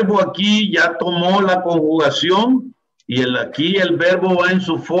el verbo aquí ya tomó la conjugación y aquí el verbo va en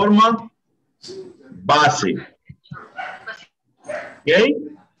su forma base. Okay?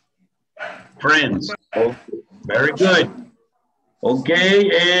 Friends. Okay. Very good. Okay,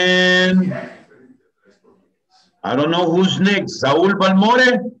 and I don't know who's next. Saúl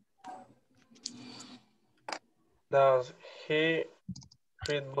Balmore? Does he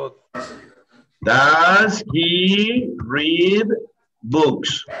read books? Does he read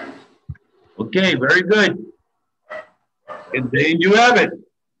books? Okay, very good. And then you have it.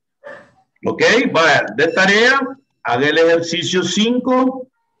 Okay, vaya, de tarea, haga el ejercicio 5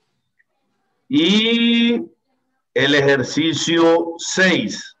 y el ejercicio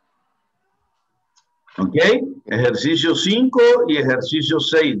 6. Ok, ejercicio 5 y ejercicio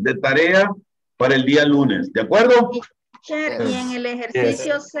 6 de tarea para el día lunes. ¿De acuerdo? Teacher, y en el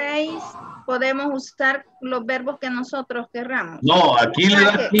ejercicio 6 podemos usar los verbos que nosotros querramos. No, aquí le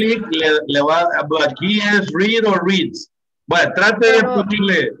da clic, le va, aquí es read o reads. Bueno, trate de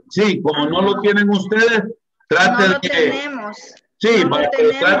ponerle, sí, como no lo tienen ustedes, trate no lo de... tenemos. Sí, no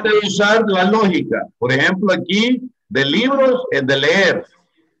pero trate de usar la lógica. Por ejemplo, aquí, de libros es de leer.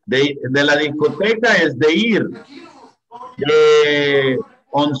 De la discoteca es de ir.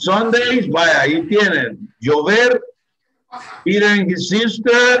 On Sundays, vaya, ahí tienen. Llover, Peter and his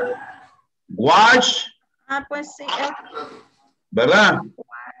sister, watch. Ah, pues sí. ¿Verdad?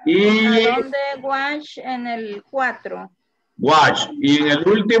 Y ¿A dónde watch? En el 4. watch. Y en el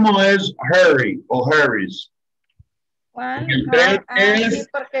último es hurry o hurries. ¿Cuál? El 3 es... Sí,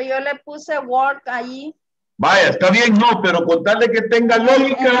 porque yo le puse work allí. Vaya, está bien, no, pero con tal de que tenga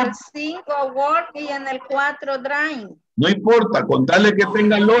lógica. En el 5 work y en el 4 drive. No importa, con tal de que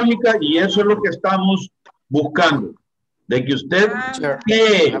tenga lógica y eso es lo que estamos buscando. De que usted,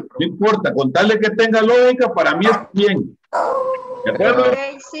 no importa, con tal de que tenga lógica, para mí es bien. ¿De acuerdo?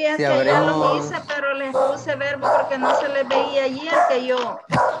 Okay, sí, es que ya lo hice, pero les puse verbo porque no se les veía allí el que yo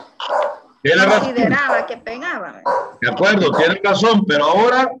consideraba que pegaba. De acuerdo, tiene razón, pero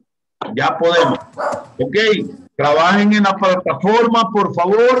ahora ya podemos. Ok, trabajen en la plataforma, por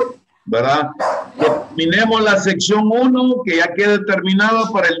favor, ¿verdad? Que terminemos la sección 1, que ya quede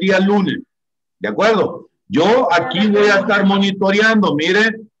terminada para el día lunes. ¿De acuerdo? Yo aquí voy a estar monitoreando,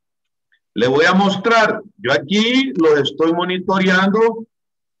 mire, le voy a mostrar. Yo aquí los estoy monitoreando.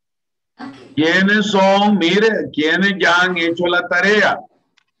 ¿Quiénes son? Mire, quienes ya han hecho la tarea.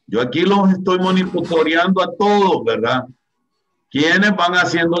 Yo aquí los estoy monitoreando a todos, ¿verdad? ¿Quiénes van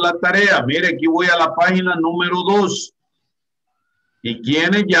haciendo la tarea? Mire, aquí voy a la página número 2. ¿Y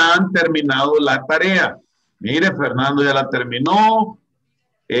quiénes ya han terminado la tarea? Mire, Fernando ya la terminó.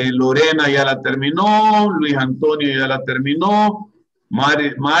 Lorena ya la terminó. Luis Antonio ya la terminó.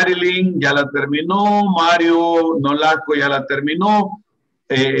 Marilyn ya la terminó. Mario Nolasco ya la terminó.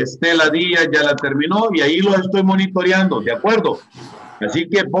 Estela Díaz ya la terminó. Y ahí los estoy monitoreando, ¿de acuerdo? Así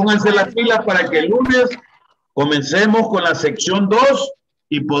que pónganse las pilas para que el lunes comencemos con la sección 2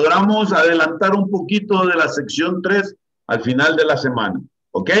 y podamos adelantar un poquito de la sección 3 al final de la semana.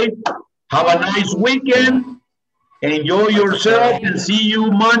 ¿Ok? Have a nice weekend. Enjoy yourself and see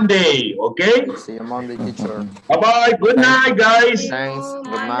you Monday. ¿Ok? See you Monday, teacher. Bye-bye. Good night, guys. Thanks.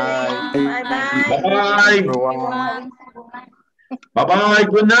 Good night. Bye-bye. Bye-bye. Bye-bye.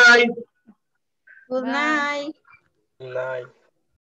 Good night. Good night. Good night.